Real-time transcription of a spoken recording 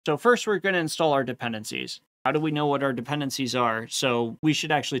So first we're going to install our dependencies. How do we know what our dependencies are? So we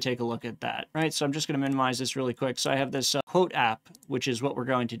should actually take a look at that, right? So I'm just going to minimize this really quick. So I have this quote app, which is what we're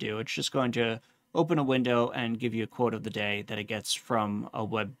going to do. It's just going to open a window and give you a quote of the day that it gets from a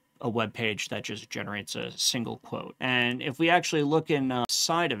web page that just generates a single quote. And if we actually look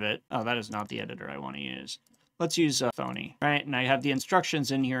inside of it, oh, that is not the editor I want to use. Let's use Phony, right? And I have the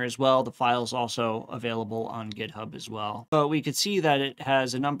instructions in here as well. The file's also available on GitHub as well. But we could see that it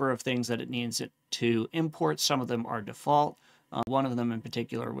has a number of things that it needs it to import. Some of them are default. One of them in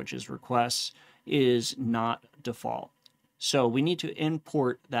particular, which is requests, is not default. So we need to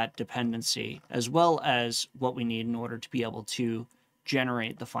import that dependency as well as what we need in order to be able to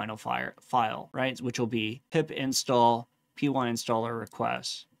generate the final file, right? Which will be pip install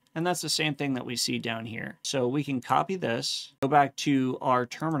pyinstaller-requests. And that's the same thing that we see down here. So we can copy this, go back to our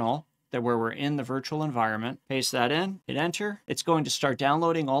terminal where we're in the virtual environment, paste that in, hit enter. It's going to start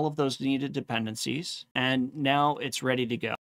downloading all of those needed dependencies, and now it's ready to go.